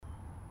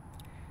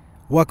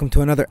Welcome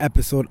to another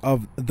episode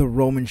of The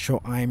Roman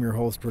Show. I am your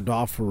host,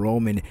 Rodolfo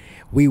Roman.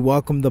 We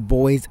welcome the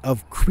boys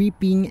of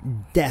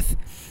Creeping Death.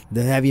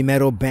 The heavy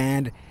metal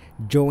band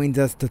joins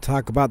us to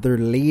talk about their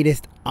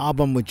latest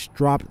album, which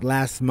dropped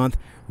last month,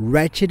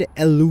 Wretched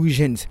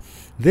Illusions.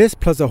 This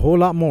plus a whole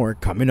lot more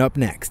coming up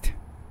next.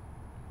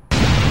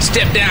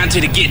 Step down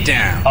to the get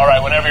down. All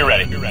right, whenever you're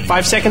ready.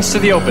 5 seconds to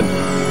the open.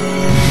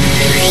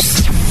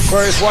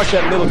 Aquarius, watch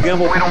that little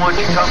gimbal. We don't want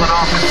you coming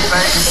off in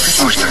space.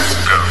 Booster,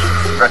 go.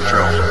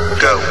 Retro,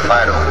 go.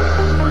 Vital,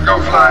 Go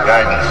fly.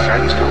 guidance,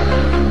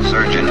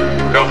 surgeon,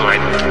 Go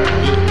flight.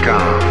 econ,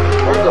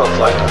 We're go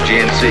flight.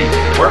 GNC,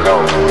 We're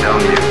go.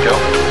 LMU, Go.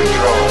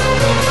 control,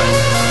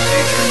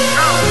 procedure,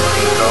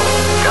 info,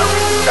 Go.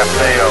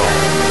 FAO,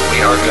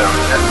 We are go.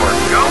 network,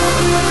 Go.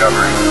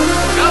 recovery,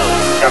 Go.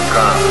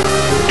 Capcom,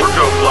 We're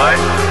go flight.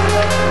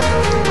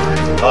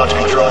 launch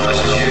control, this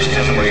is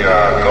Houston, we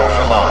are go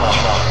for launch.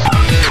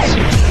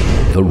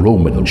 The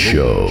Roman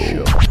Show.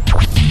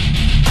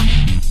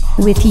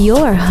 With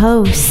your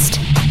host,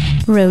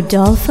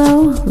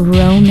 Rodolfo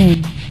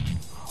Roman.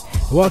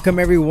 Welcome,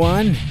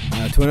 everyone,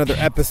 to another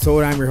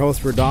episode. I'm your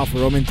host,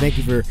 Rodolfo Roman. Thank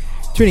you for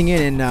tuning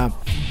in and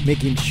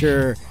making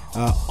sure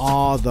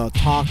all the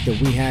talk that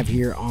we have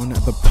here on the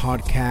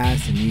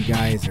podcast, and you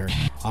guys are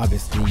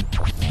obviously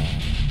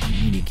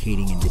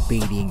communicating and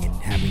debating and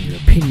having your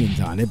opinions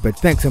on it. But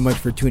thanks so much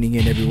for tuning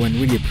in, everyone.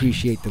 Really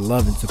appreciate the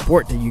love and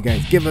support that you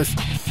guys give us.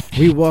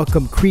 We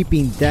welcome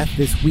Creeping Death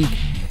this week,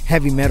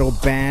 heavy metal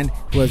band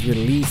who has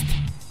released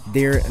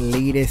their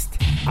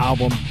latest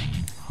album,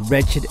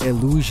 Wretched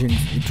Illusions.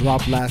 It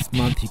dropped last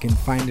month. You can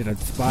find it on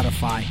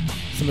Spotify.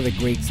 Some of the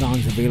great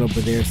songs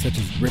available there, such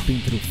as Ripping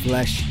Through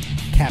Flesh,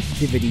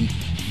 Captivity,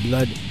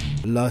 Blood,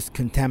 Lust,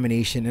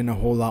 Contamination, and a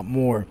whole lot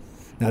more.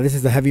 Now, this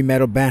is a heavy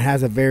metal band,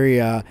 has a very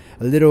a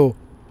little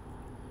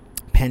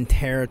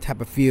Pantera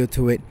type of feel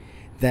to it,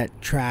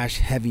 that trash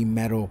heavy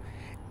metal,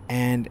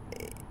 and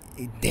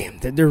damn,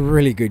 they're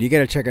really good. You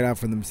gotta check it out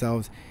for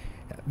themselves.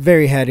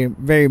 Very heady,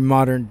 very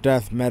modern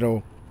death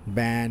metal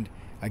band.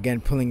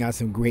 Again, pulling out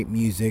some great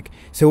music.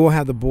 So we'll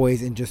have the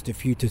boys in just a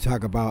few to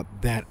talk about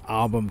that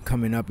album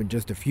coming up in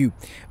just a few.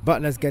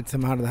 But let's get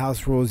some out of the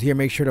house rules here.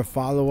 Make sure to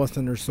follow us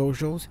on our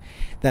socials.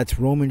 That's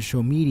Roman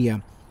Show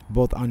Media,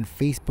 both on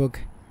Facebook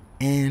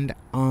and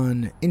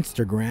on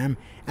Instagram,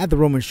 at The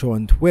Roman Show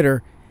on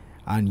Twitter.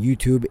 On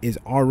YouTube is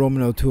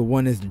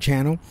rroman0201 is the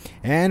channel.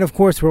 And of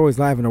course, we're always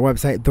live on our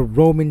website,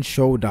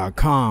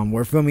 theromanshow.com.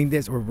 We're filming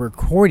this, we're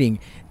recording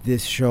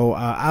this show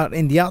out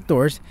in the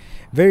outdoors.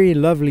 Very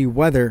lovely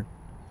weather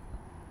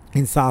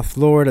in South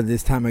Florida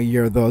this time of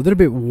year, though a little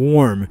bit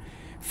warm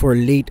for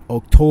late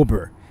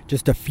October.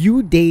 Just a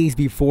few days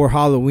before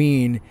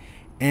Halloween.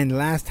 And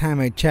last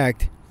time I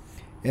checked,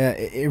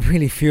 it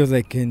really feels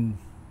like in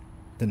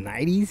the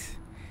 90s.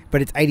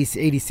 But it's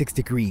 86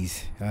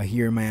 degrees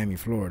here in Miami,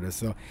 Florida.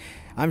 So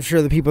I'm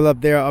sure the people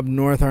up there, up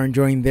north, are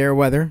enjoying their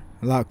weather.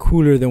 A lot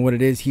cooler than what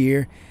it is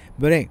here.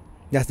 But hey,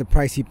 that's the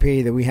price you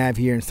pay that we have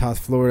here in South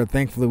Florida.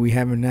 Thankfully, we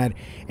haven't had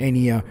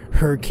any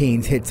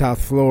hurricanes hit South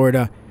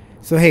Florida.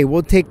 So hey,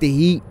 we'll take the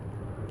heat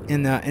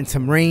and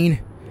some rain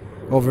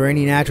over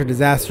any natural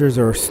disasters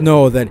or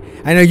snow that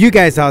I know you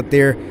guys out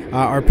there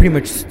are pretty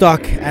much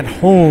stuck at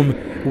home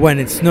when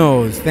it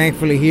snows.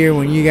 Thankfully here,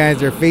 when you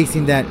guys are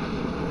facing that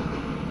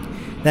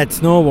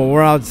snow, while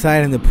we're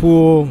outside in the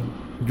pool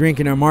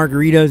drinking our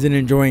margaritas and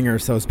enjoying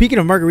ourselves. Speaking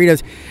of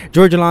margaritas,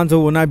 George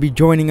Alonso will not be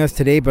joining us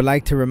today, but I'd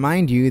like to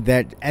remind you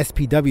that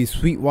SPW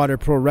Sweetwater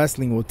Pro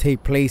Wrestling will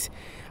take place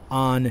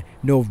on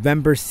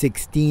November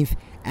 16th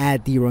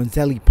at the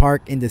Ronzelli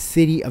Park in the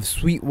city of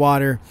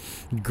Sweetwater.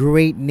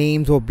 Great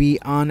names will be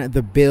on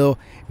the bill.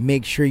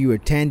 Make sure you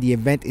attend. The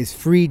event is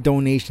free.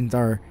 Donations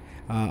are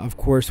of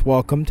course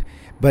welcomed.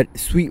 But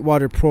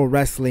Sweetwater Pro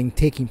Wrestling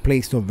taking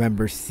place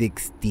November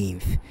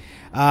 16th.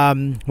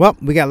 Well,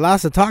 we got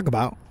lots to talk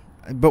about,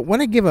 but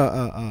want to give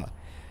a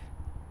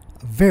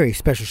very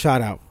special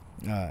shout out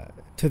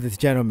to this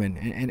gentleman,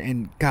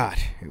 and God,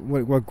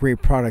 what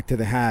great product do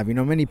they have. You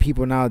know, many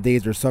people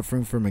nowadays are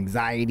suffering from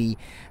anxiety,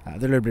 they're a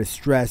little bit of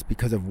stress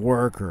because of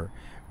work or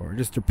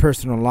just their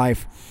personal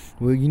life.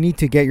 Well, you need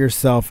to get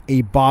yourself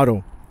a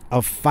bottle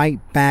of Fight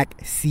Back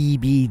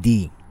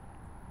CBD.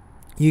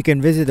 You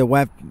can visit the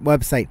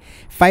website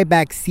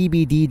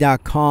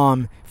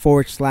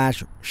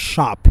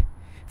fightbackcbd.com/shop/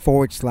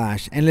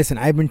 and listen,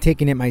 I've been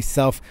taking it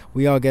myself.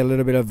 We all get a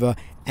little bit of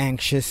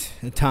anxious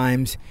at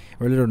times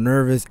or a little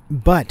nervous,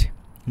 but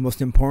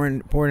most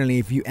importantly,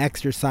 if you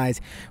exercise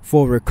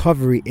for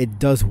recovery, it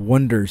does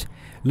wonders.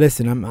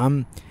 Listen,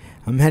 I'm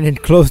heading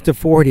close to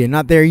 40 and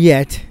not there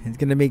yet. It's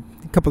gonna make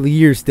a couple of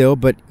years still,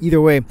 but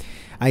either way,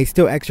 I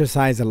still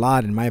exercise a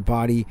lot, and my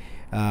body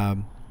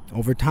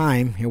over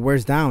time it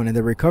wears down, and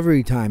the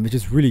recovery time, it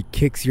just really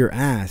kicks your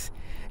ass.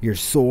 You're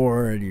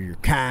sore, your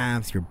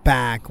calves, your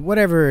back,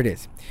 whatever it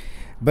is.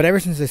 But ever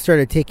since I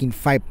started taking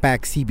Fight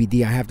Back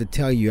CBD, I have to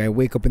tell you, I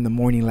wake up in the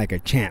morning like a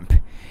champ.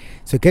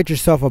 So get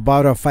yourself a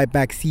bottle of Fight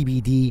Back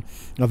CBD.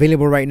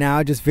 Available right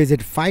now. Just visit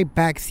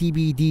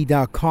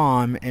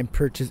fightbackcbd.com and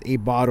purchase a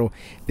bottle.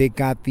 They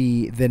got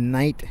the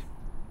night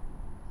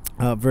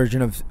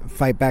version of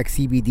Fight Back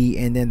CBD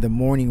and then the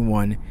morning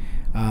one.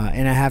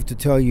 And I have to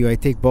tell you, I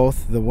take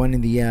both, the one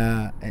in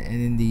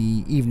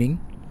the evening,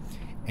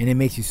 and it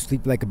makes you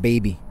sleep like a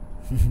baby.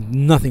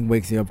 Nothing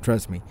wakes you up,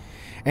 trust me.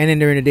 And then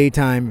during the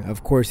daytime,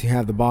 of course, you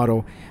have the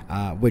bottle,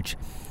 which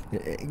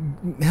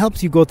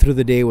helps you go through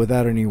the day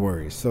without any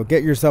worries. So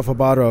get yourself a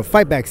bottle of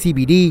Fight Back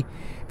CBD.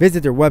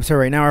 Visit their website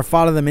right now or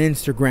follow them on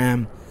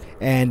Instagram,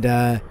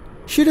 and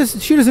shoot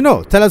us a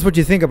note. Tell us what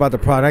you think about the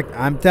product.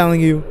 I'm telling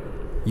you,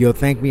 you'll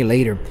thank me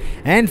later.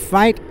 And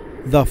fight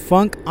the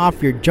funk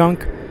off your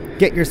junk.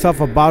 Get yourself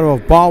a bottle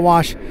of Ball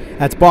Wash.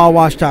 That's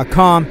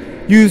ballwash.com.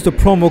 Use the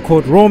promo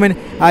code Roman.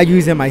 I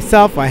use it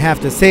myself. I have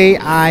to say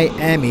I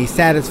am a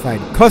satisfied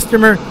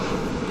customer.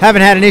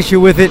 Haven't had an issue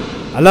with it.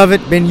 I love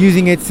it. Been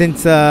using it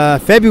since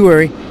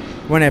February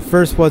when I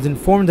first was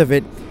informed of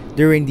it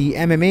during the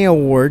MMA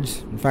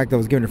awards. In fact, I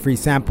was given a free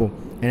sample.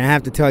 And I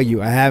have to tell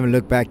you, I haven't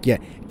looked back yet.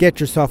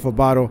 Get yourself a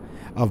bottle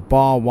of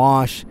Ball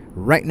Wash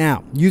right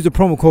now. Use the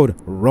promo code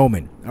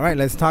Roman. All right,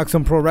 let's talk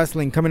some pro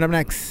wrestling coming up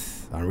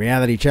next on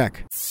Reality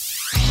Check.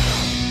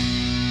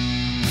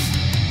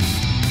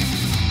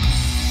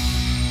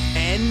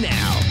 And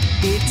now,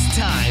 it's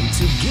time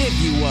to give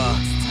you a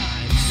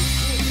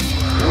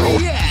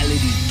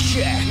reality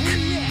check.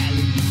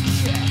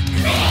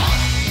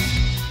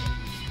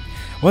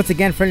 Once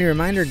again, friendly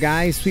reminder,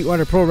 guys,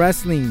 Sweetwater Pro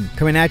Wrestling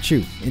coming at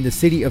you in the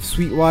city of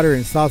Sweetwater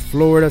in South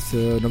Florida.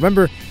 So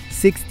November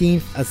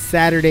 16th, a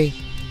Saturday.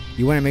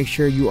 You want to make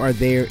sure you are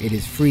there. It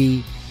is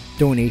free.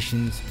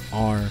 Donations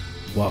are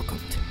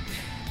welcomed.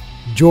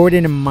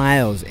 Jordan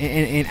Miles,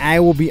 and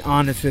I will be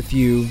honest with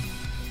you.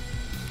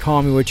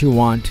 Call me what you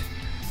want.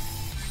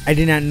 I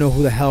did not know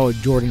who the hell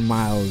Jordan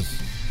Miles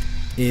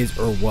is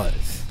or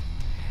was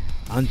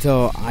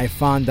until I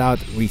found out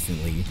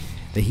recently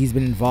that he's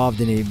been involved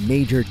in a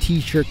major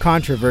t-shirt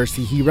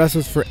controversy. He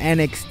wrestles for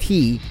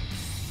NXT.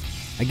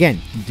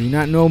 Again, do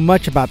not know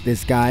much about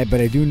this guy,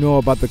 but I do know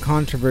about the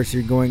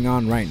controversy going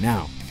on right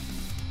now.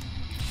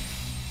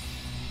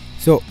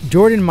 So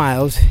Jordan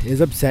Miles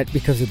is upset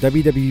because the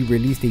WWE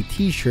released a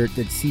t-shirt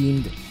that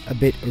seemed a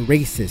bit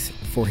racist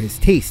for his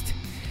taste.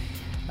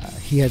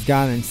 He has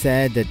gone and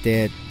said that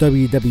the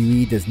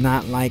WWE does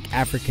not like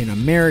African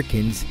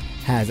Americans,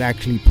 has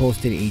actually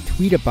posted a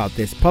tweet about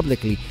this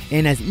publicly,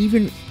 and has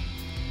even,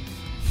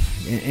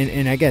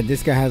 and again,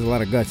 this guy has a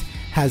lot of guts,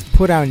 has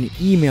put out an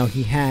email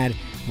he had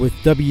with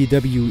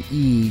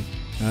WWE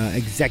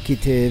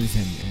executives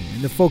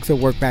and the folks that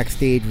work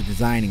backstage with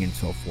designing and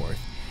so forth.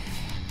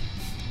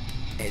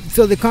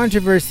 So the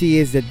controversy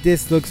is that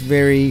this looks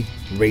very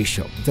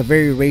racial. It's a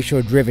very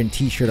racial-driven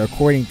t-shirt,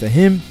 according to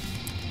him.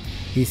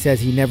 He says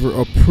he never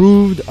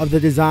approved of the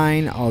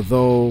design,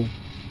 although,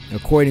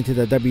 according to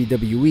the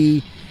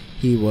WWE,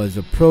 he was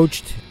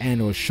approached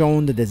and was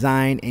shown the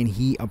design and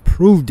he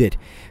approved it.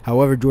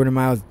 However, Jordan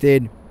Miles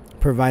did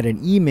provide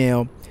an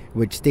email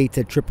which states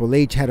that Triple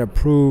H had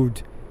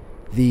approved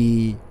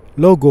the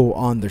logo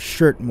on the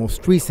shirt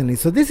most recently.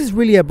 So this is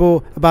really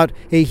about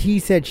a he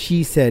said,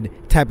 she said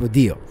type of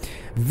deal.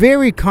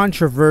 Very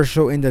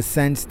controversial in the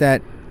sense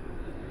that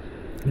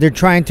they're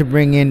trying to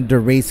bring in the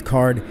race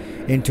card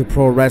into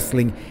pro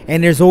wrestling,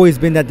 and there's always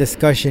been that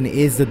discussion: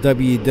 is the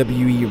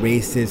WWE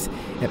racist?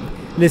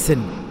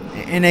 Listen,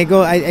 and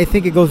I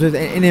think it goes with,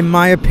 and in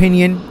my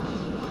opinion,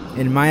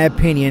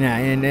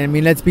 and I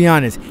mean, let's be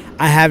honest,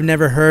 I have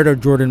never heard of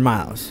Jordan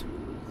Miles.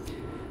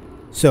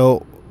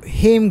 So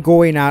him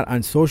going out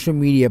on social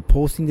media,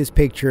 posting this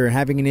picture,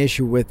 having an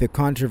issue with the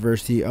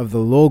controversy of the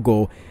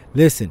logo,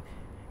 listen,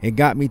 it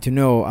got me to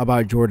know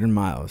about Jordan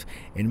Miles.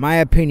 In my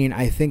opinion,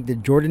 I think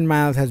that Jordan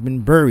Miles has been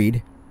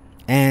buried,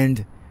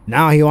 and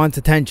now he wants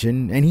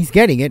attention, and he's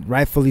getting it,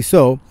 rightfully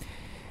so.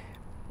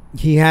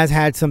 He has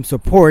had some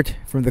support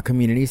from the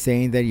community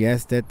saying that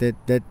yes, that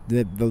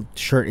the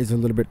shirt is a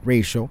little bit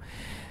racial.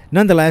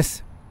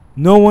 Nonetheless,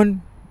 no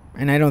one,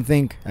 and I don't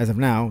think as of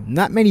now,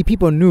 not many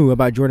people knew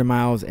about Jordan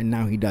Miles, and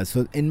now he does.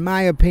 So in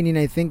my opinion,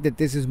 I think that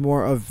this is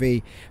more of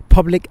a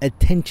public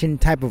attention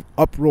type of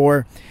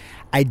uproar.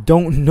 I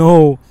don't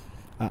know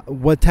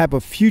what type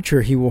of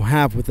future he will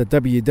have with the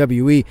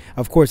WWE.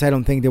 Of course, I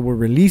don't think they will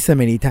release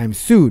him anytime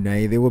soon.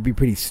 They will be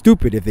pretty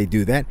stupid if they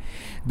do that.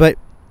 But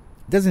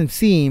it doesn't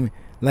seem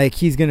like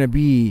he's going to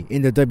be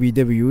in the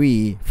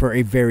WWE for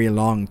a very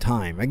long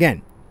time.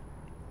 Again,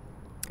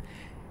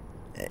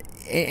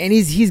 and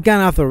he's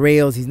gone off the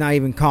rails. He's not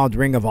even called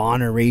Ring of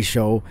Honor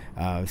ratio,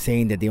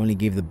 saying that they only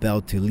gave the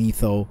belt to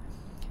Lethal.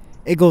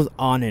 It goes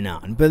on and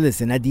on. But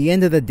listen, at the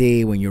end of the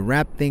day, when you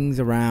wrap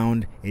things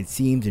around, it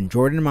seems in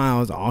Jordan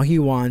Miles, all he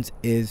wants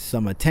is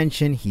some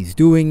attention. He's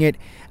doing it.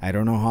 I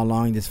don't know how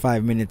long this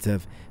 5 minutes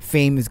of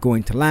fame is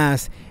going to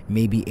last.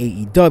 Maybe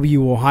AEW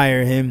will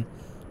hire him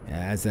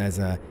as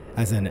an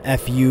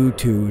FU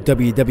to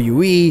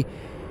WWE.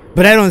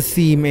 But I don't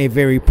see a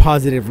very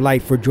positive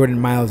light for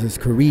Jordan Miles'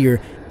 career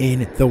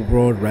in the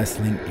World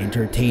Wrestling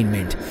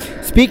Entertainment.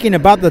 Speaking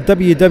about the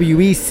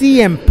WWE,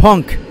 CM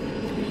Punk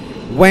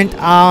went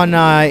on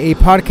a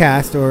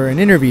podcast or an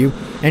interview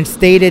and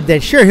stated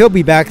that sure, he'll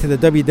be back to the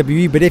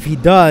WWE, but if he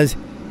does,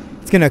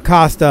 it's going to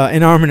cost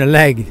an arm and a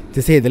leg,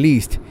 to say the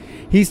least.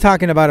 He's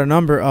talking about a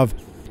number of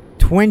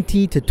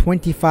 $20 to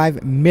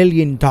 $25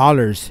 million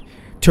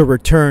to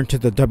return to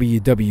the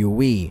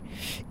WWE.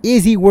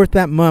 Is he worth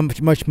that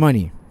much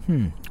money?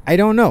 I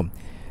don't know.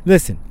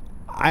 Listen,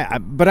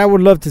 but I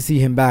would love to see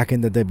him back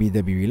in the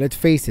WWE. Let's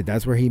face it,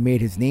 that's where he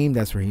made his name.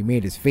 That's where he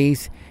made his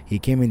face. He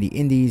came in the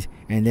indies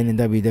and then in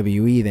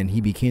WWE. Then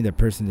he became the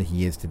person that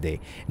he is today.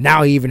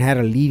 Now he even had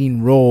a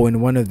leading role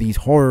in one of these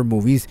horror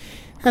movies.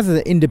 Has an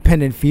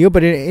independent feel,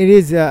 but it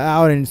is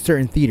out in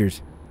certain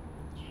theaters.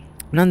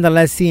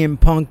 Nonetheless, CM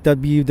Punk,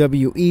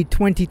 WWE,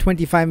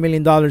 $20-25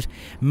 million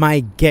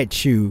might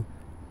get you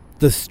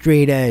the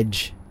straight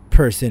edge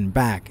person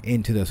back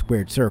into the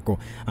squared circle.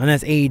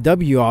 Unless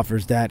AEW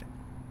offers that.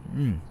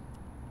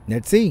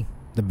 Let's see.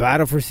 The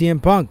battle for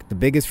CM Punk, the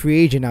biggest free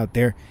agent out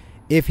there,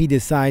 if he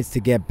decides to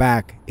get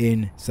back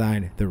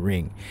inside the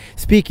ring.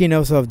 Speaking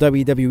also of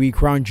WWE,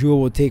 Crown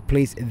Jewel will take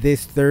place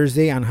this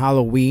Thursday on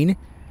Halloween,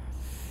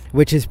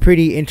 which is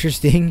pretty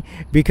interesting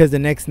because the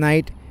next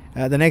night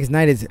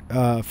is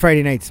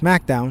Friday Night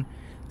SmackDown.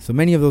 So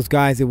many of those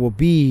guys that will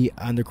be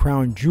on the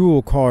Crown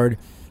Jewel card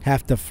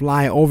have to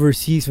fly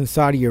overseas from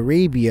Saudi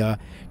Arabia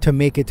to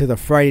make it to the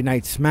Friday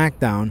Night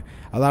SmackDown.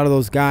 A lot of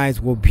those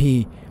guys will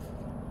be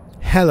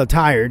hella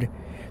tired,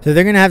 so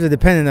they're gonna have to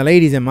depend on the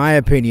ladies, in my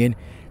opinion,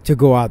 to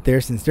go out there,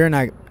 since they're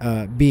not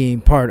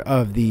being part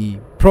of the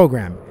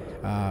program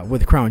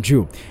with Crown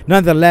Jewel.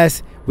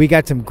 Nonetheless, we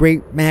got some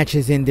great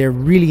matches in there.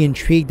 Really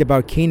intrigued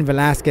about Cain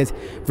Velasquez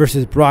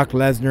versus Brock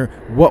Lesnar.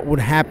 What would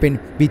happen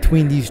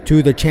between these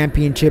two? The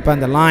championship on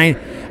the line.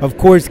 Of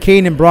course,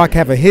 Cain and Brock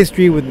have a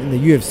history within the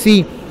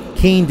UFC.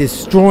 Cain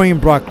destroying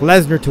Brock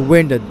Lesnar to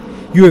win the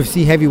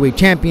UFC Heavyweight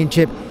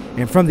Championship.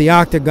 And from the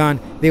Octagon,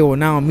 they will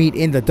now meet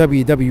in the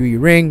WWE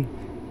ring.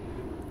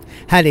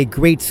 Had a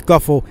great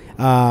scuffle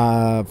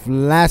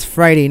last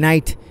Friday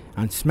night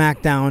on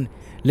SmackDown.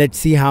 Let's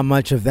see how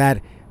much of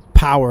that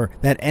power,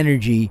 that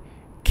energy,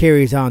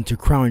 carries on to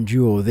Crown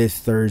Jewel this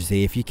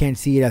Thursday. If you can't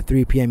see it at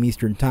 3 p.m.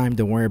 Eastern Time,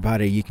 don't worry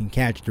about it. You can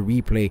catch the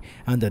replay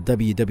on the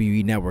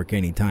WWE Network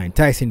anytime.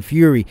 Tyson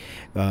Fury,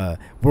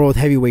 World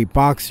Heavyweight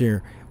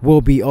Boxer,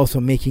 will be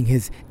also making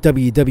his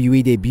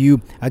WWE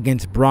debut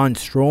against Braun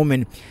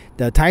Strowman.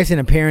 Tyson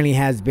apparently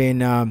has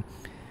been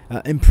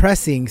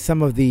impressing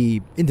some of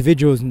the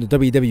individuals in the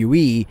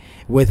WWE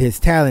with his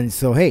talents.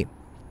 So, hey,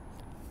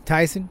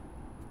 Tyson,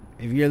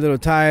 if you're a little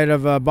tired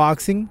of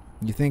boxing,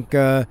 you think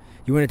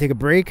you want to take a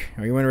break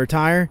or you want to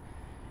retire,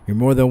 you're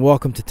more than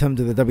welcome to come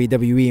to the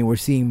WWE. And we're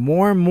seeing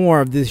more and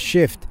more of this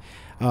shift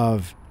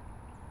of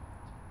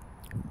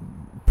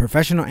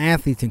professional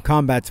athletes in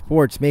combat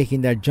sports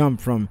making that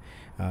jump from,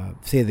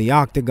 say, the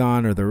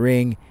octagon or the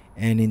ring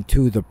and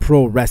into the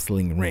pro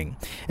wrestling ring.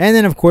 And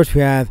then, of course,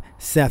 we have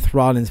Seth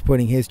Rollins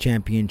putting his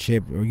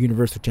championship or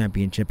Universal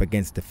Championship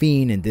against The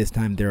Fiend, and this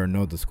time there are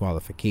no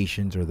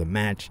disqualifications, or the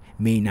match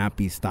may not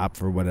be stopped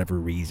for whatever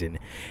reason.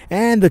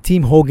 And the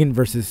Team Hogan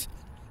versus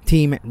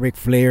Team Ric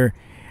Flair.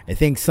 I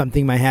think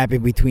something might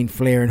happen between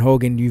Flair and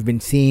Hogan. You've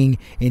been seeing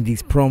in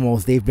these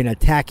promos, they've been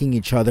attacking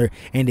each other,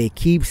 and they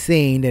keep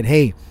saying that,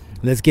 hey,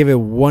 let's give it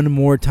one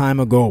more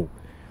time a go.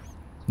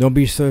 Don't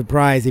be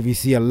surprised if you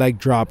see a leg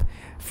drop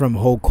from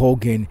Hulk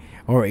Hogan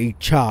or a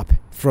chop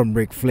from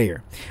Ric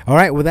Flair. All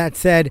right, with that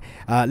said,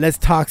 let's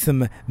talk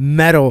some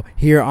metal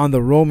here on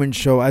The Roman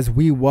Show as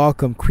we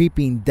welcome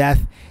Creeping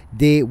Death.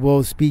 They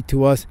will speak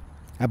to us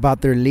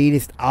about their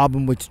latest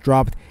album, which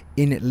dropped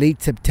in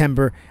late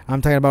September.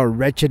 I'm talking about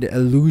Wretched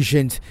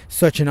Illusions,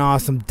 such an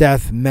awesome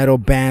death metal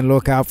band.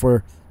 Look out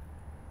for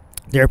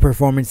their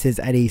performances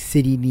at a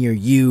city near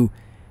you.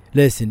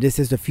 Listen, this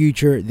is the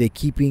future. They're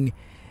keeping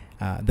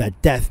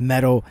that death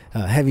metal,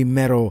 heavy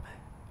metal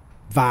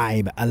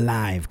vibe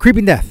alive.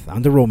 Creeping Death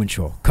on The Roman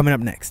Show. Coming up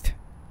next.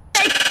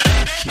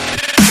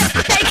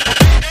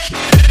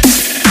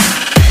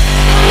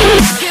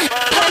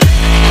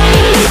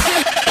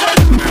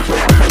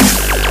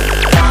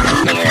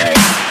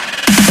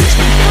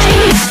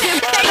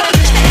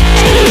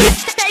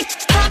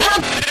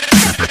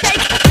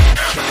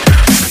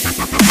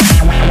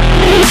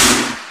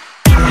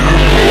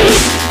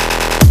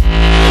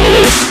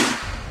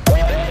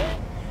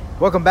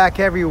 Welcome back,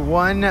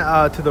 everyone,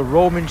 to The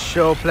Roman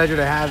Show. Pleasure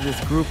to have this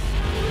group.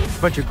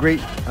 A bunch of great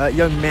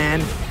young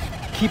men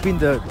keeping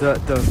the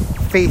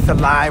faith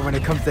alive when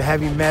it comes to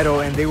heavy metal,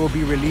 and they will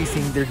be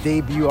releasing their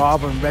debut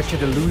album,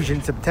 Wretched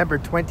Illusion, September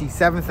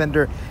 27th, and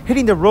they're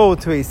hitting the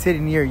road to a city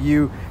near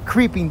you.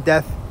 Creeping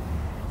Death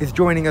is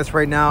joining us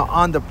right now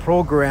on the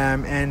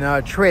program,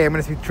 and Trey, I'm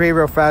going to speak Trey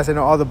real fast. I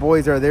know all the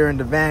boys are there in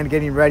the van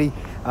getting ready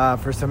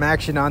for some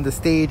action on the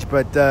stage,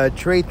 but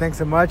Trey, thanks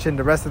so much, and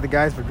the rest of the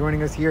guys for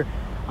joining us here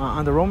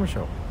on The Roman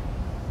Show.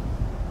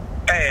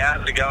 Hey,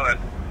 how's it going?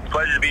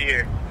 Pleasure to be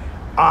here.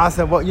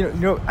 Awesome. Well, you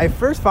know, I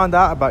first found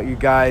out about you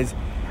guys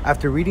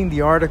after reading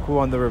the article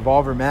on the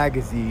Revolver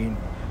magazine.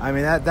 I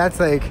mean, that's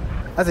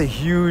a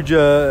huge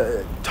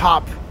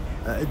top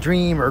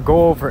dream or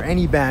goal for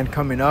any band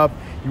coming up.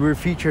 You were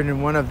featured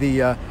in one of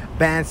the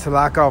bands to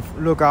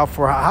look out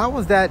for. How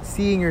was that,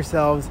 seeing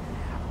yourselves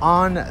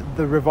on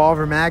the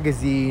Revolver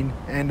magazine,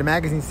 and the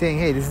magazine saying,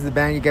 "Hey, this is a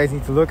band you guys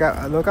need to look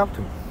up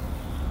to."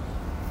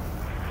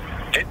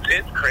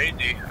 It's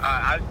crazy.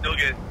 I still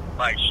get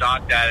like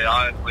shocked at it,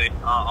 honestly.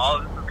 All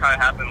of this has kind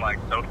of happened like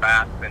so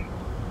fast, and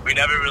we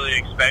never really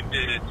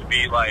expected it to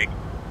be like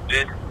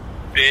this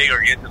big or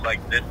get to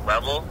like this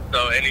level.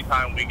 So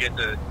anytime we get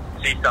to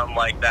see something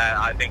like that,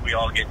 I think we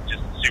all get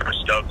just super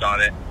stoked on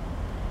it.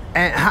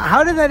 And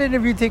how did that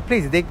interview take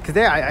place?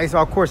 I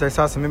saw, of course, I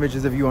saw some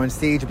images of you on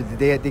stage, but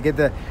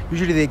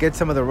usually they get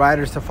some of the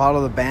riders to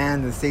follow the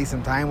band and stay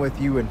some time with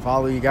you and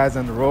follow you guys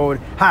on the road.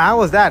 How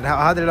was that?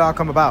 How did it all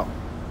come about?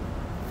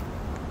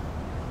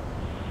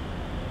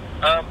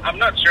 I'm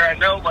not sure. I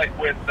know, like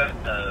with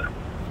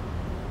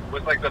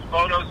like the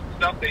photos and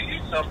stuff, they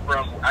used some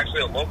from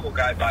actually a local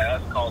guy by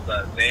us called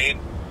Zane,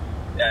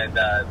 and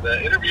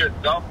the interview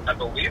itself, I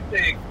believe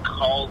they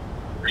called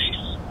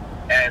Reese,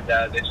 and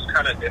they just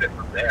kind of did it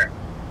from there.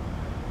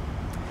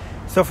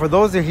 So for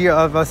those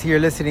of us here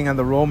listening on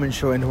The Roman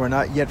Show and who are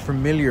not yet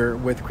familiar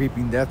with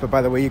Creeping Death, but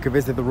by the way, you can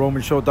visit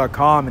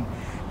theromanshow.com and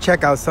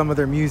check out some of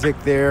their music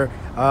there,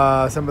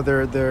 some of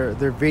their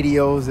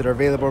videos that are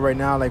available right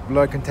now, like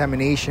Blood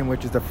Contamination,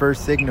 which is the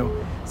first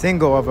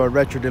single of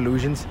Retro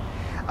Delusions.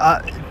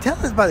 Tell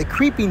us about the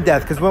Creeping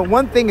Death, because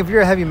one thing, if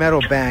you're a heavy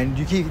metal band,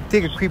 you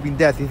think of Creeping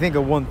Death, you think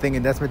of one thing,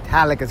 and that's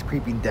Metallica's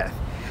Creeping Death.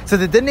 So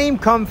did the name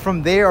come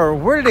from there, or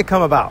where did it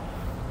come about?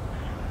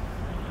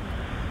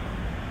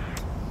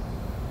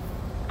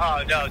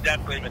 Oh, no,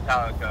 definitely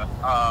Metallica.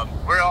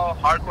 We're all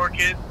hardcore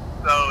kids,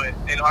 so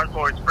in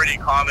hardcore it's pretty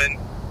common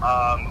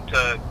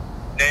to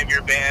name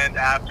your band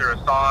after a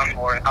song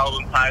or an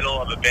album title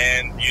of a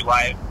band you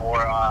like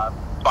or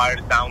aspire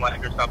to sound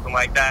like or something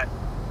like that.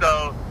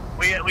 So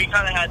we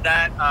kind of had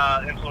that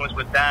influence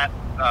with that.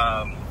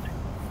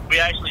 We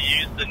actually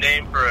used the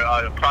name for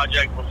a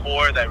project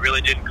before that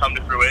really didn't come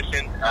to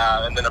fruition,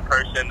 and then a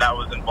person that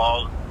was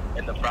involved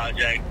in the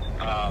project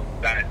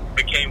that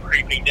became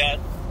Creeping Death,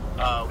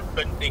 we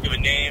couldn't think of a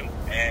name,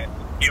 and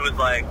he was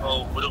like,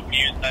 "Oh, what if we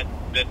use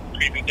this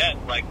Creeping Death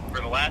like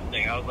for the last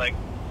thing?" I was like,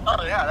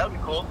 "Oh yeah, that'd be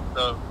cool."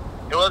 So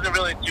it wasn't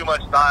really too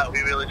much thought. We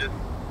really just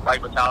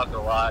like Metallica a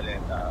lot,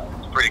 and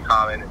it's pretty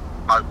common in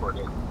hardcore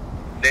to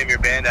name your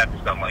band after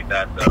something like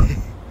that.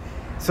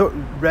 So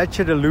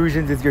Wretched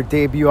Illusions is your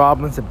debut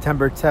album,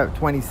 September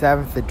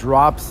 27th. It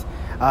drops,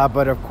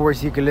 but of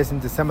course you can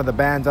listen to some of the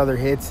band's other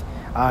hits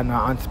on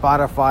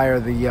Spotify or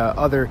the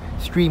other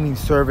streaming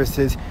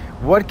services.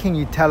 What can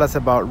you tell us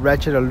about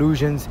Wretched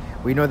Illusions?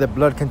 We know that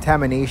Blood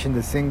Contamination,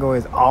 the single,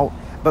 is out,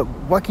 but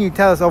what can you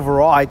tell us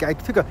overall? I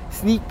took a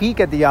sneak peek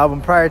at the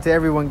album prior to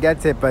everyone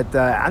gets it, but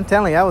I'm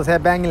telling you, I was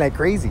headbanging like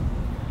crazy.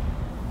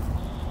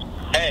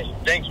 Hey,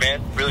 thanks,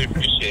 man. Really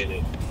appreciate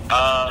it.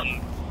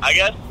 I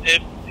guess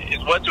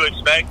it's what to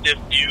expect if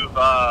you've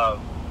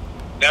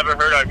never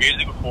heard our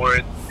music before.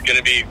 It's going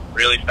to be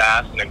really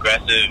fast and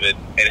aggressive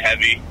and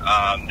heavy.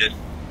 Just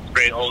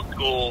straight old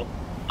school,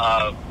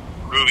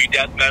 groovy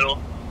death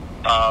metal.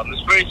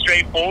 It's pretty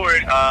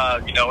straightforward.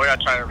 We're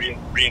not trying to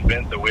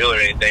reinvent the wheel or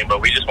anything, but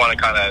we just want to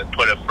kind of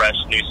put a fresh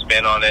new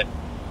spin on it.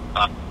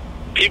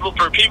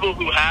 For people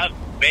who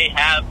may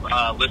have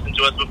listened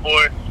to us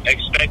before,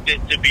 expect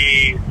it to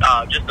be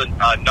just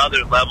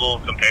another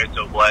level compared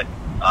to what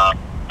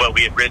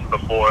we had written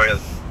before.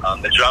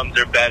 The drums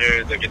are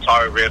better, the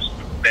guitar riffs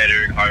are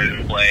better and harder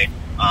to play.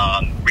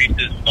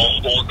 Reese's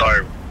vocals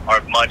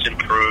are much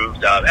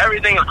improved.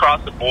 Everything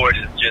across the board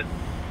is just,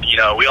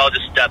 we all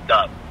just stepped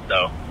up.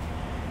 So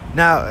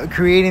now,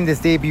 creating this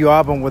debut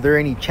album, were there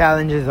any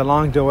challenges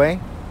along the way?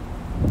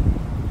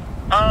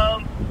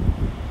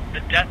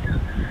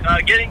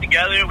 Getting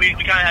together, we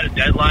kind of had a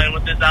deadline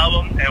with this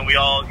album, and we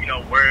all,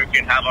 work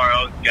and have our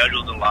own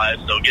schedules and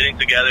lives. So getting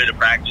together to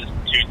practice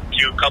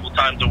a couple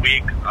times a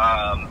week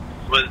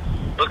was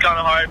kind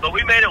of hard, but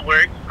we made it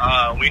work.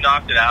 We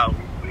knocked it out.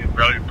 We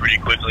wrote it pretty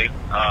quickly.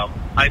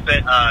 I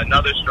said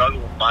another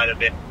struggle might have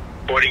been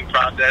recording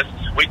process.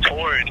 We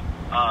toured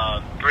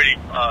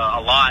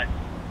a lot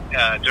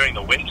during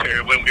the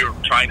winter when we were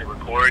trying to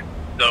record.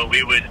 So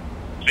we would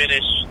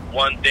finish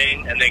one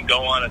thing and then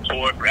go on a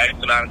tour for X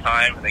amount of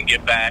time and then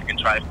get back and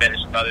try to finish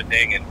another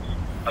thing. And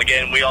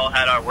again, we all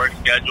had our work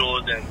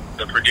schedules, and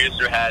the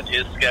producer had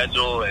his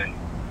schedule, and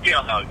you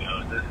know how it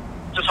goes.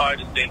 It's just hard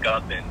to sync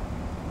up. And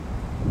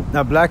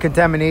now, Blood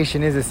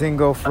Contamination is a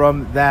single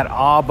from that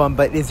album,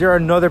 but is there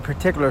another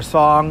particular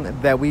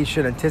song that we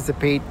should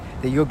anticipate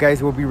that you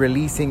guys will be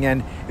releasing?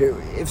 And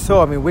if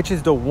so, which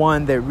is the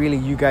one that really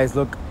you guys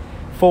look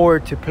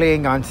forward to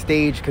playing on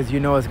stage because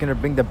it's going to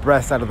bring the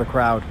breath out of the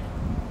crowd?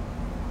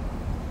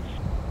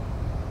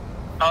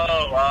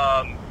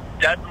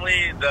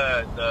 Definitely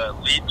the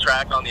lead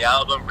track on the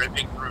album,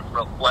 Ripping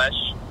Through Flesh.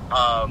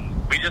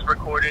 We just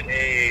recorded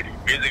a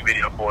music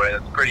video for it.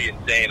 It's pretty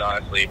insane,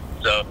 honestly.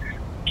 So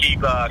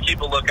keep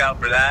a lookout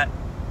for that.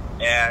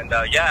 And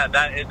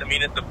that is,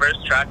 it's the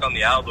first track on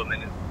the album,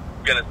 and it's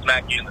gonna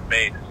smack you in the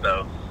face.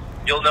 So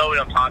you'll know what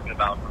I'm talking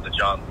about from the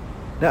jump.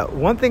 Now,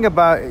 one thing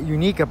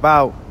unique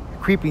about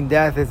Creeping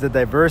Death is the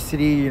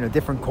diversity,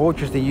 different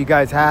cultures that you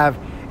guys have,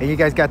 and you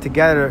guys got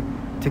together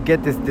to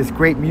get this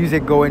great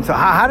music going. So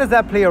how does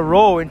that play a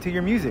role into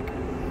your music?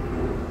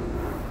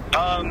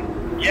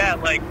 Yeah,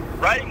 like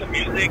writing the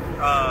music,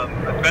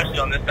 especially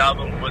on this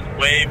album, was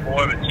way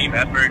more of a team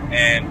effort,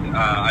 and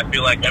I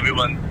feel like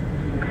everyone,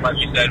 like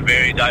you said,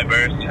 very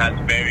diverse and has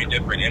very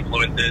different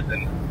influences,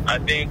 and I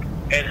think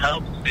it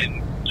helps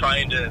in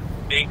trying to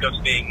think of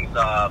things.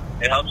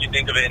 It helps you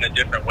think of it in a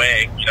different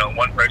way. You know,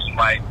 one person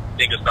might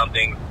think of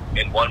something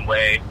in one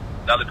way,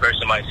 another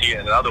person might see it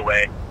in another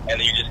way, and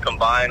then you just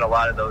combine a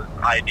lot of those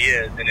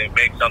ideas, and it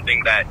makes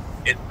something that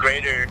is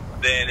greater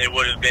than it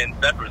would have been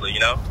separately.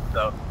 You know,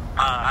 so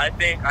I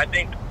think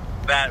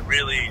that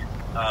really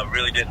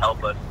did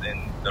help us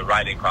in the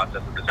writing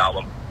process of this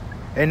album.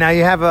 And now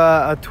you have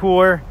a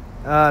tour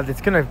that's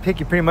going to take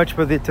you pretty much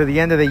to the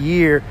end of the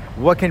year.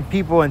 What can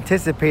people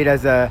anticipate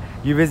as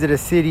you visit a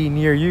city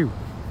near you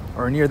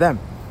or near them?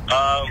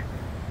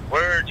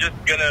 We're just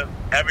gonna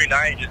every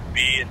night just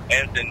be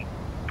intense and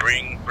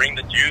bring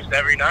the juice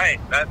every night.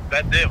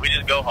 That's it. We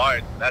just go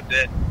hard. That's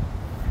it.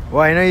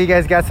 Well, I know you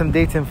guys got some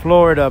dates in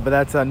Florida, but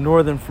that's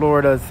northern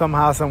Florida.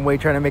 Somehow, some way,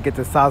 trying to make it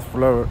to South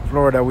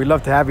Florida. We'd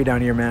love to have you down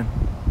here, man.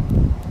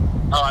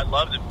 Oh, I'd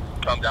love to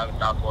come down to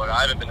South Florida.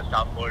 I haven't been to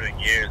South Florida in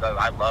years.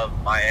 I love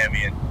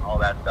Miami and all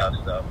that stuff,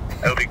 so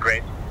it would be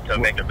great to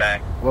make it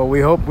back. Well, we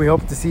hope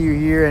to see you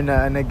here,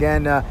 and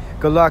again,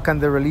 good luck on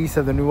the release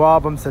of the new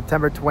album,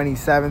 September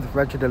 27th,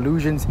 Wretched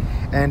Illusions,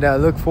 and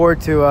look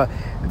forward to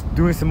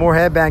doing some more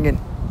headbanging.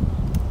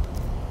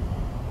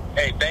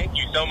 Hey, thank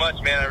you so much,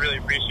 man. I really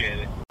appreciate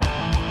it.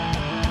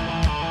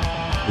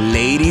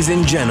 Ladies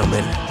and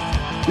gentlemen,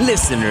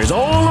 listeners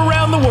all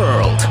around the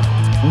world,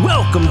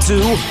 welcome to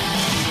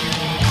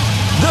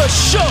The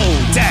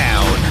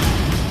Showdown.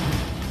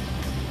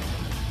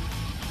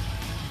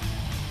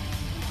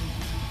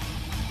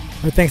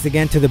 Well, thanks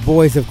again to the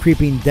boys of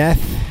Creeping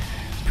Death.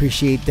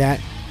 Appreciate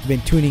that. I've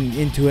been tuning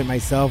into it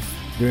myself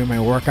during my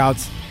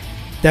workouts.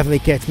 Definitely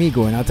gets me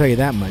going, I'll tell you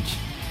that much.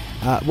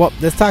 Well,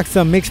 let's talk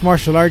some mixed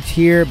martial arts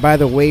here. By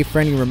the way,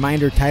 friendly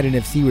reminder, Titan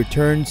FC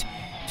returns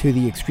to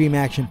the Extreme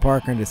Action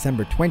Park on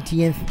December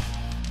 20th.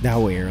 That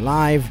will air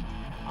live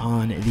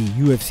on the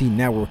UFC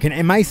Network.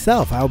 And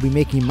myself, I'll be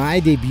making my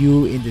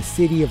debut in the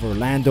city of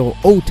Orlando,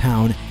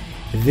 O-Town,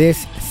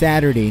 this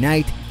Saturday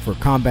night for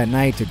Combat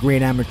Night. It's a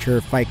great amateur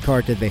fight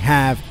card that they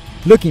have.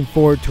 Looking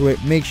forward to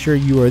it. Make sure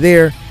you are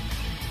there.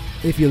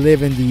 If you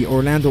live in the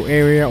Orlando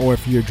area, or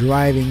if you're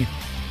driving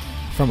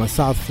from a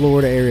South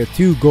Florida area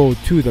to go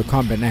to the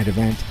Combat Night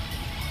event,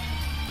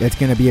 that's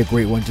going to be a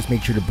great one. Just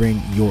make sure to bring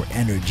your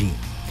energy.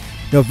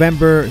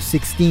 November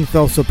 16th,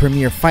 also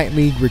Premier Fight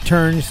League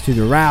returns to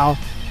the RAL.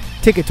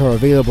 Tickets are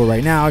available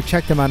right now.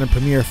 Check them out on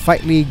Premier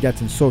Fight League. That's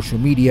on social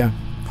media.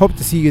 Hope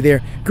to see you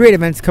there. Great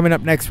events coming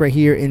up next right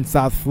here in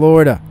South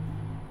Florida.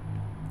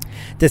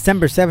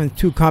 December 7th,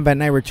 2 Combat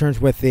Night returns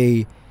with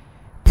a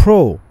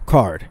pro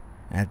card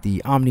at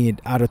the Omni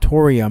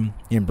Auditorium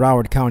in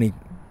Broward County,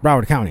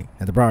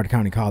 at the Broward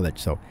County College.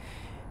 So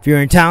if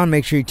you're in town,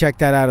 make sure you check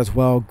that out as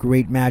well.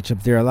 Great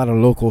matchup there. A lot of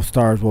local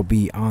stars will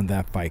be on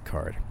that fight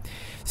card.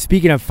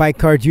 Speaking of fight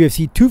cards,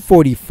 UFC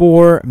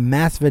 244,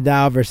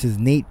 Masvidal versus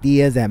Nate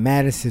Diaz at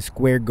Madison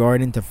Square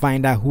Garden to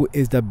find out who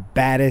is the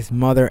baddest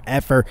mother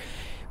effer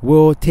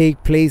will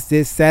take place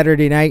this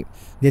Saturday night.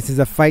 This is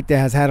a fight that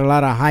has had a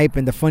lot of hype,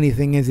 and the funny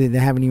thing is that they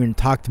haven't even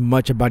talked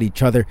much about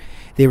each other.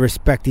 They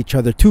respect each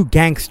other. Two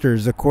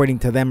gangsters, according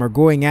to them, are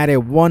going at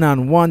it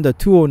one-on-one, the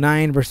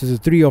 209 versus the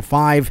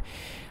 305.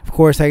 Of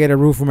course, I get a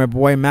root for my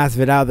boy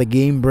Masvidal, the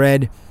game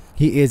bred.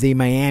 He is a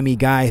Miami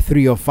guy,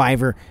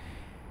 305er.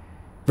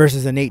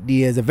 Versus a Nate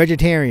Diaz, a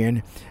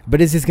vegetarian.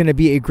 But this is going to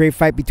be a great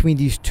fight between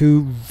these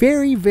two.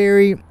 Very,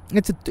 very,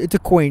 it's a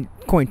coin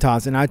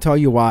toss, and I'll tell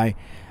you why.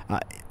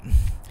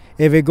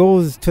 If it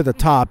goes to the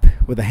top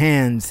with the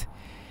hands,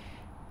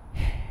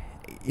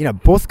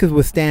 both could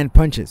withstand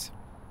punches.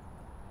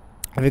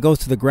 If it goes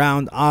to the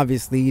ground,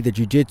 obviously the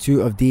jiu-jitsu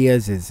of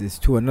Diaz is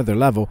to another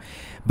level.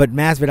 But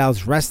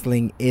Masvidal's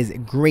wrestling is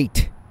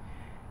great.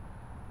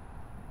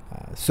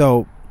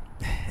 So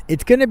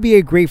it's going to be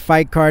a great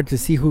fight card to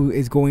see who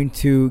is going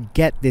to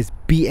get this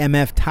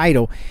BMF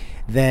title.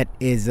 That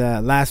is,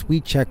 last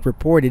week check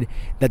reported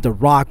that The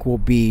Rock will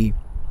be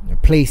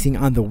placing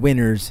on the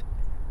winner's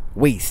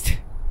waist.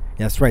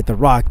 That's right, The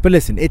Rock. But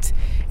listen, it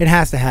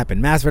has to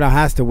happen. Masvidal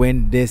has to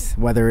win this,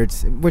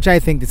 which I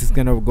think this is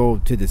going to go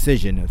to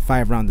decision, a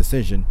 5-round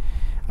decision,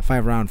 a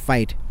 5-round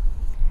fight.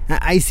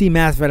 I see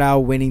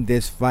Masvidal winning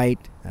this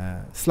fight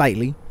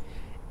slightly.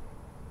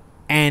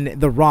 And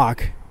The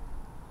Rock,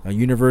 a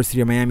University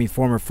of Miami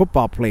former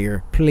football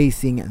player,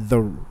 placing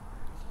The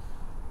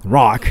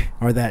Rock,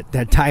 or that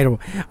title,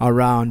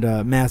 around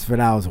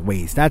Masvidal's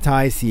waist. That's how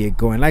I see it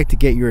going. I'd like to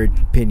get your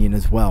opinion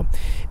as well.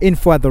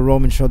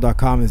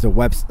 info@theromanshow.com is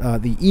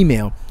the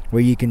email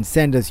where you can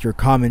send us your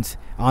comments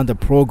on the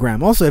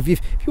program. Also, if you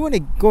want to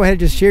go ahead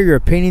and just share your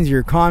opinions,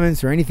 your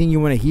comments, or anything you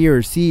want to hear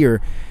or see,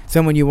 or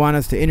someone you want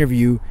us to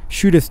interview,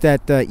 shoot us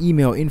that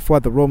email,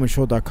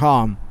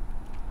 info@theromanshow.com.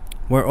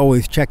 we're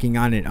always checking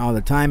on it all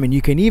the time. And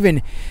you can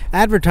even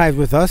advertise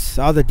with us.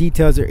 All the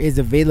details is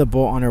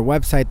available on our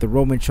website,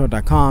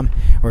 theromanshow.com,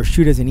 or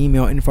shoot us an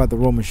email,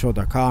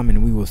 info@theromanshow.com,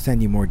 and we will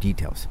send you more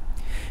details.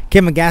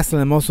 Kevin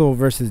Gastelum also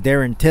versus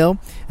Darren Till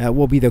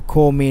will be the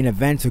co-main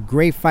event. It's a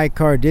great fight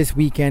card this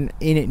weekend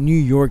in New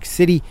York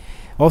City.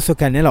 Also,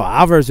 Canelo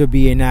Alvarez will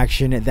be in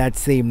action that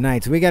same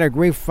night. So we got a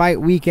great fight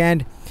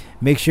weekend.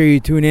 Make sure you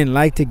tune in.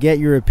 Like to get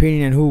your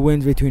opinion on who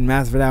wins between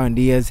Masvidal and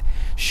Diaz.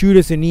 Shoot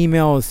us an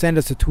email or send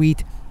us a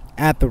tweet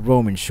at The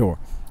Roman Show.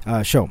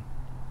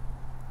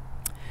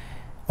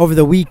 Over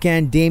the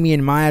weekend,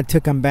 Damian Maia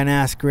took on Ben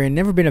Askren.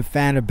 Never been a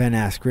fan of Ben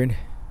Askren.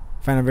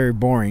 Find him very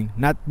boring.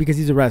 Not because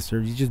he's a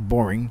wrestler. He's just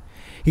boring.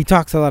 He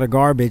talks a lot of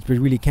garbage, but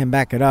really can't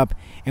back it up.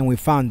 And we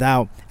found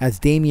out as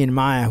Damian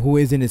Maia, who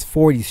is in his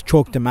 40s,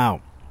 choked him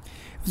out.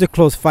 It was a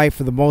close fight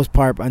for the most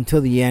part until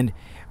the end,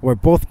 where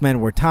both men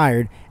were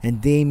tired,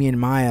 and Damian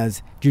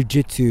Maia's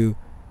jiu-jitsu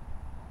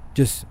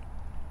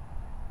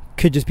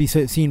could just be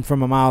seen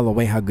from a mile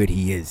away how good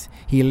he is.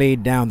 He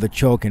laid down the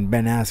choke, and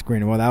Ben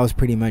Askren, well, that was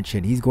pretty much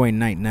it. He's going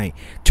night-night.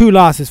 2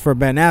 losses for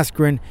Ben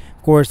Askren.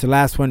 Of course, the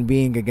last one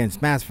being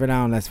against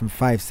Masvidal, less than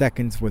 5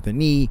 seconds with a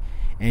knee.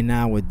 And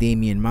now with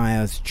Damian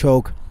Maia's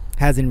choke.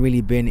 Hasn't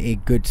really been a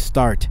good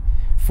start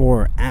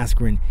for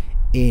Askren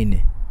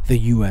in the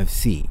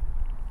UFC.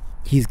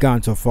 He's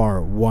gone so far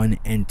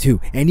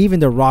 1-2, and even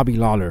the Robbie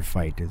Lawler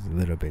fight is a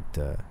little bit,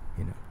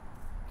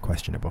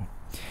 questionable.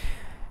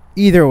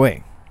 Either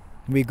way,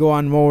 we go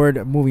on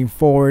moving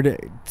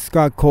forward.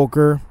 Scott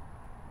Coker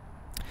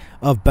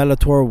of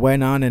Bellator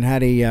went on and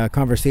had a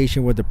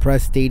conversation with the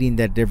press, stating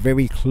that they're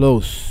very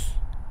close,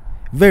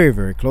 very,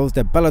 very close.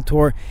 That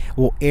Bellator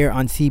will air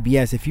on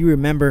CBS. If you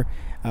remember,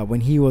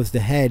 when he was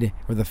the head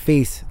or the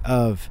face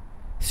of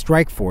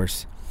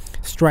Strikeforce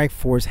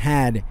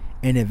had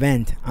an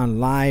event on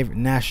live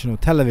national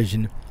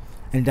television,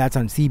 and that's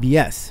on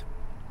CBS.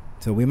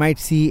 So we might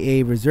see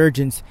a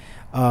resurgence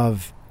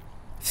of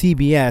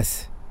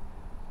CBS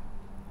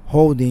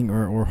holding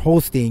or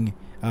hosting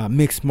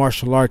mixed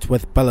martial arts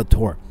with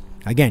Bellator.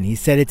 Again, he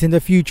said it's in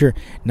the future,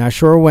 not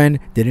sure when,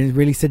 didn't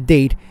release a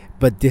date,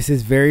 but this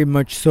is very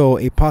much so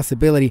a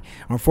possibility.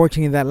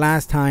 Unfortunately, that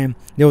last time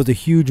there was a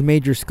huge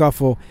major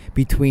scuffle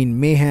between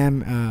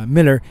Mayhem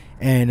Miller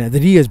and the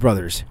Diaz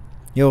brothers.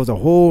 It was a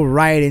whole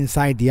riot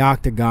inside the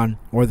octagon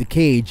or the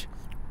cage.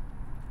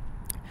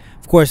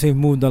 Of course, we've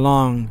moved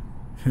along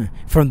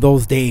from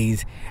those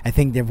days. I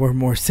think that we're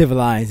more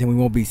civilized and we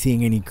won't be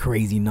seeing any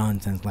crazy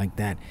nonsense like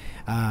that.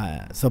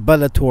 So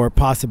Bellator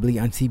possibly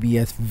on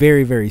CBS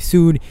very, very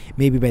soon.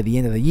 Maybe by the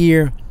end of the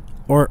year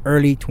or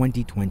early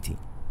 2020.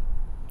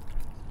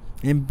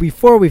 And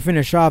before we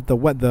finish off the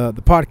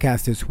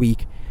podcast this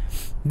week,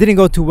 didn't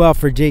go too well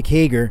for Jake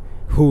Hager,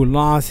 who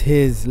lost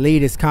his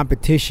latest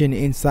competition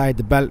inside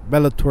the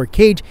Bellator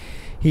cage.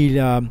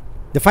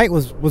 The fight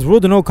was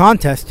ruled a no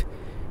contest,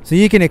 so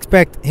you can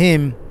expect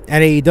him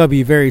at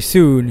AEW very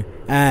soon,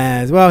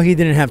 as well. He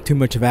didn't have too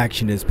much of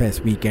action this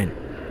past weekend.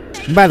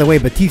 And by the way,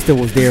 Batista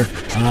was there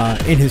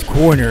in his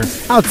corner,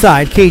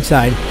 outside, cage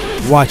side,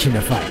 watching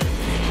the fight.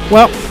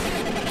 Well,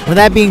 with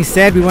that being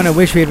said, we want to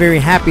wish you a very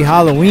happy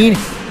Halloween.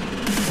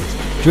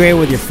 Enjoy it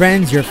with your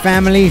friends, your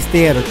family.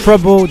 Stay out of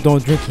trouble.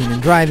 Don't drinking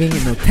and driving,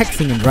 and no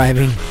texting and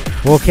driving.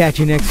 We'll catch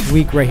you next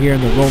week right here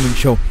on The Roman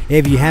Show.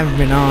 If you haven't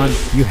been on,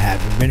 you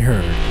haven't been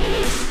heard.